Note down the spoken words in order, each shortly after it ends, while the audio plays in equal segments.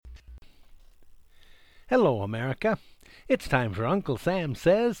Hello, America. It's time for Uncle Sam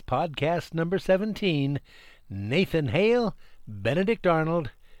Says, podcast number 17, Nathan Hale, Benedict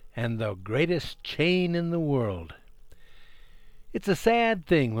Arnold, and the greatest chain in the world. It's a sad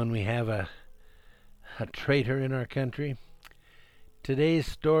thing when we have a traitor in our country. Today's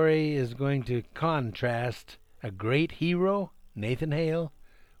story is going to contrast a great hero, Nathan Hale,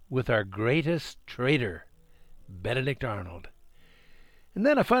 with our greatest traitor, Benedict Arnold. And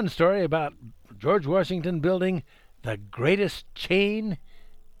then a fun story about George Washington building the greatest chain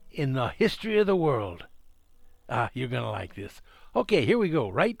in the history of the world. You're going to like this. Okay, here we go.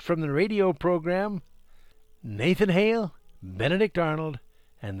 Right from the radio program, Nathan Hale, Benedict Arnold,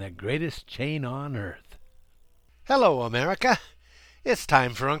 and the greatest chain on earth. Hello, America. It's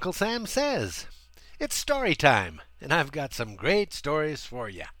time for Uncle Sam Says. It's story time, and I've got some great stories for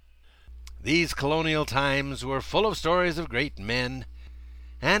you. These colonial times were full of stories of great men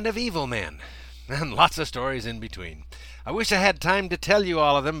and of evil men, and lots of stories in between. I wish I had time to tell you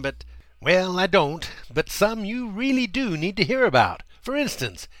all of them, but, well, I don't. But some you really do need to hear about. For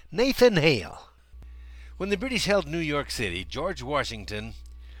instance, Nathan Hale. When the British held New York City, George Washington,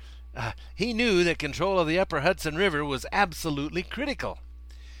 he knew that control of the upper Hudson River was absolutely critical.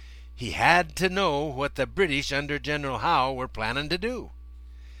 He had to know what the British under General Howe were planning to do.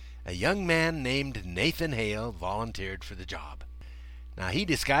 A young man named Nathan Hale volunteered for the job. Now, he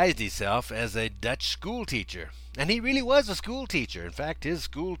disguised himself as a Dutch school teacher, and he really was a school teacher. In fact, his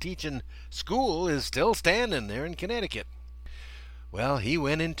school-teaching school is still standing there in Connecticut. Well, he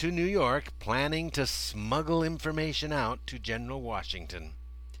went into New York planning to smuggle information out to General Washington.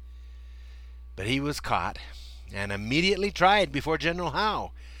 But he was caught and immediately tried before General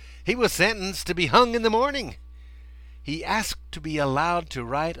Howe. He was sentenced to be hung in the morning. He asked to be allowed to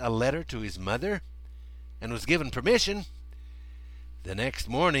write a letter to his mother and was given permission. The next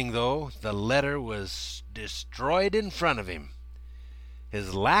morning, though, the letter was destroyed in front of him.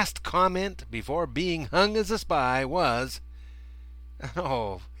 His last comment before being hung as a spy was,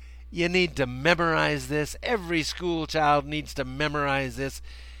 "Oh, you need to memorize this. Every school child needs to memorize this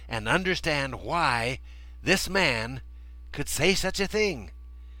and understand why this man could say such a thing.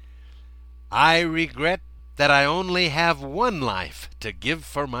 I regret that I only have one life to give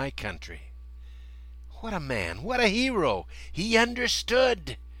for my country." What a man, what a hero. He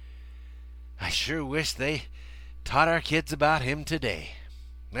understood. I sure wish they taught our kids about him today.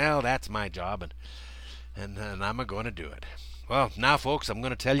 Well, that's my job, and I'm going to do it. Well, now, folks, I'm going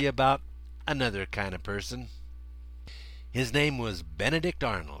to tell you about another kind of person. His name was Benedict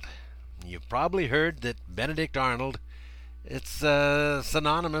Arnold. You've probably heard that Benedict Arnold, it's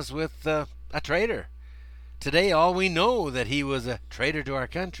synonymous with a traitor. Today, all we know that he was a traitor to our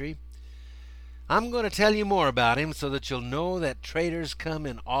country. I'm going to tell you more about him so that you'll know that traitors come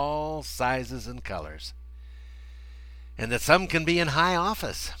in all sizes and colors. And that some can be in high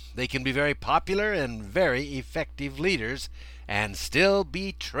office. They can be very popular and very effective leaders and still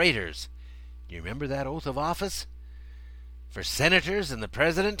be traitors. You remember that oath of office? For senators and the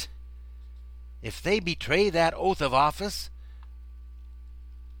president? If they betray that oath of office,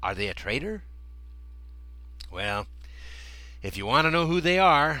 are they a traitor? Well, if you want to know who they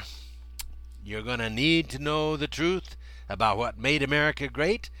are, you're going to need to know the truth about what made America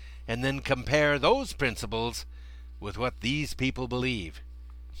great and then compare those principles with what these people believe.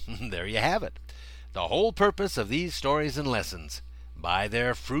 There you have it. The whole purpose of these stories and lessons. By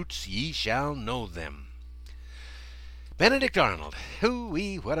their fruits ye shall know them. Benedict Arnold.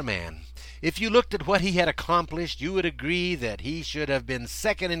 Hoo-wee, what a man. If you looked at what he had accomplished, you would agree that he should have been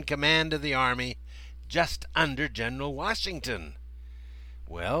second in command of the army just under General Washington.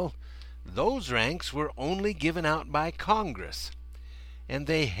 Well, those ranks were only given out by Congress, and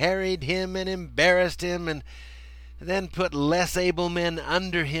they harried him and embarrassed him and then put less able men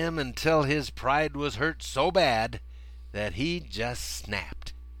under him until his pride was hurt so bad that he just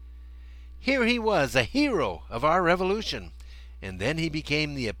snapped. Here he was, a hero of our revolution, and then he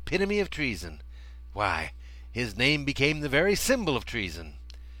became the epitome of treason. Why, his name became the very symbol of treason.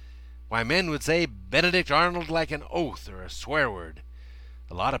 Why, men would say Benedict Arnold like an oath or a swear word.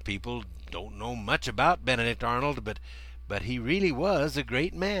 A lot of people don't know much about Benedict Arnold, but he really was a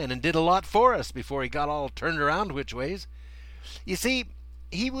great man and did a lot for us before he got all turned around which ways. You see,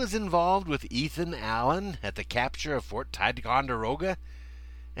 he was involved with Ethan Allen at the capture of Fort Ticonderoga,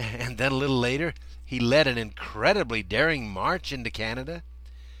 and then a little later he led an incredibly daring march into Canada.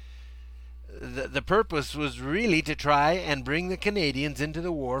 The purpose was really to try and bring the Canadians into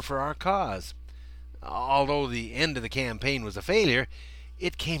the war for our cause. Although the end of the campaign was a failure,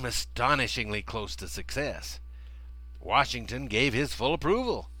 it came astonishingly close to success. Washington gave his full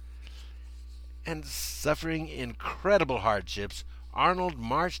approval. and suffering incredible hardships, Arnold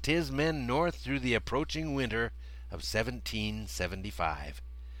marched his men north through the approaching winter of 1775.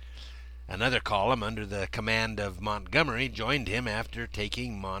 Another column under the command of Montgomery joined him after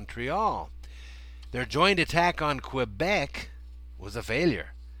taking Montreal. Their joint attack on Quebec was a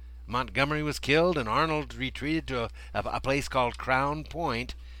failure. Montgomery was killed, and Arnold retreated to a place called Crown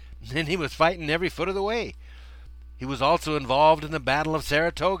Point, and he was fighting every foot of the way. He was also involved in the Battle of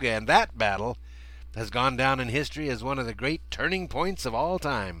Saratoga, and that battle has gone down in history as one of the great turning points of all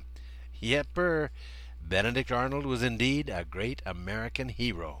time. Yepper, Benedict Arnold was indeed a great American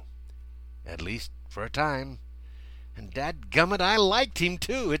hero, at least for a time. And dadgummit, I liked him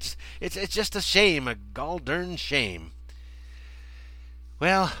too. It's just a shame, a gall-darn shame.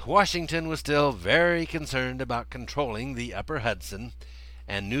 Well, Washington was still very concerned about controlling the upper Hudson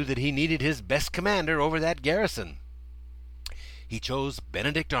and knew that he needed his best commander over that garrison. He chose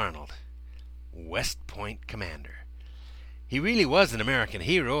Benedict Arnold, West Point commander. He really was an American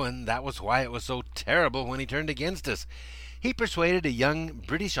hero, and that was why it was so terrible when he turned against us. He persuaded a young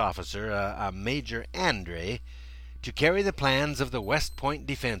British officer, a Major Andre, to carry the plans of the West Point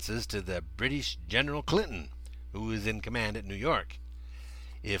defenses to the British General Clinton, who was in command at New York.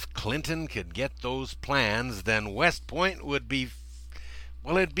 If Clinton could get those plans, then West Point would be,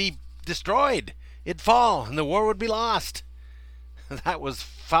 it'd be destroyed. It'd fall, and the war would be lost. That was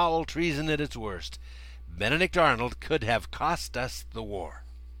foul treason at its worst. Benedict Arnold could have cost us the war.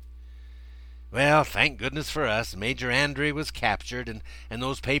 Well, thank goodness for us, Major Andre was captured, and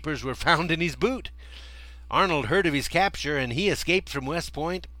those papers were found in his boot. Arnold heard of his capture, and he escaped from West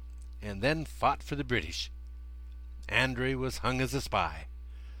Point and then fought for the British. Andre was hung as a spy.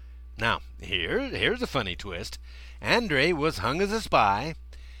 Now, here's a funny twist. Andre was hung as a spy,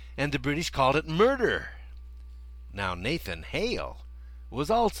 and the British called it murder. Now, Nathan Hale was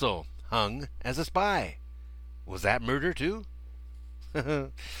also hung as a spy. Was that murder, too?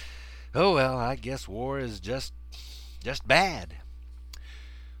 Oh, well, I guess war is just bad.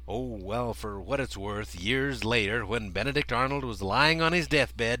 Oh, well, for what it's worth, years later, when Benedict Arnold was lying on his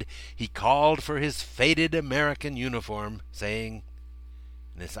deathbed, he called for his faded American uniform, saying,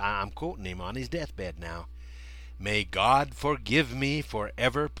 I'm quoting him on his deathbed now, "May God forgive me for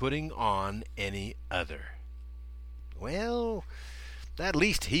ever putting on any other." Well, at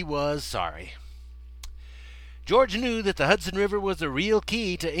least he was sorry. George knew that the Hudson River was the real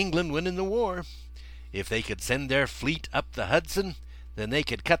key to England winning the war. If they could send their fleet up the Hudson, then they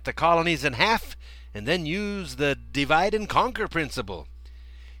could cut the colonies in half and then use the divide and conquer principle.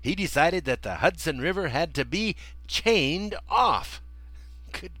 He decided that the Hudson River had to be chained off.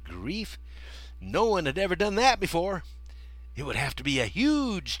 Good grief, no one had ever done that before. It would have to be a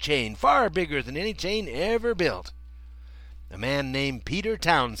huge chain, far bigger than any chain ever built. A man named Peter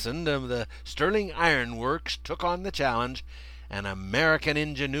Townsend of the Sterling Iron Works took on the challenge, and American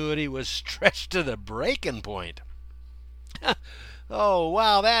ingenuity was stretched to the breaking point. Oh,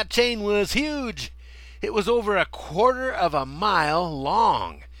 wow, that chain was huge. It was over 1/4 of a mile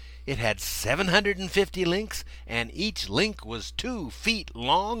long. It had 750 links, and each link was 2 feet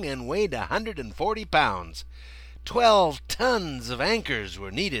long and weighed 140 pounds. 12 tons of anchors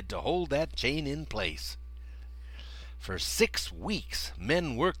were needed to hold that chain in place. For 6 weeks,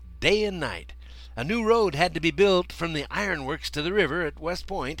 men worked day and night. A new road had to be built from the ironworks to the river at West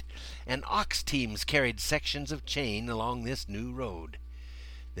Point, and ox teams carried sections of chain along this new road.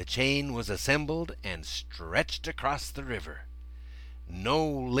 The chain was assembled and stretched across the river. No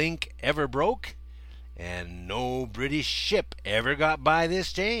link ever broke, and no British ship ever got by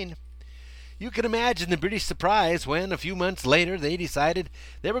this chain. You can imagine the British surprise when, a few months later, they decided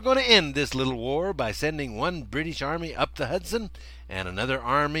they were going to end this little war by sending one British army up the Hudson and another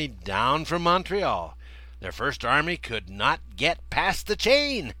army down from Montreal. Their first army could not get past the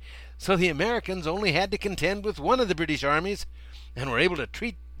chain, so the Americans only had to contend with one of the British armies and were able to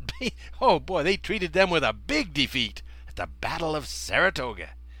they treated them with a big defeat at the Battle of Saratoga.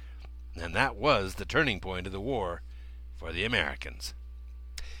 And that was the turning point of the war for the Americans.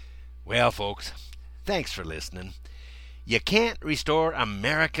 Well, folks, thanks for listening. You can't restore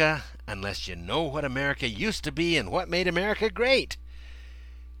America unless you know what America used to be and what made America great.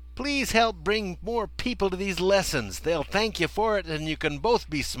 Please help bring more people to these lessons. They'll thank you for it, and you can both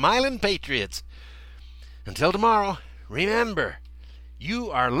be smiling patriots. Until tomorrow, remember, you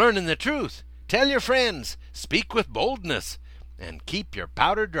are learning the truth. Tell your friends, speak with boldness, and keep your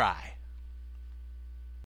powder dry.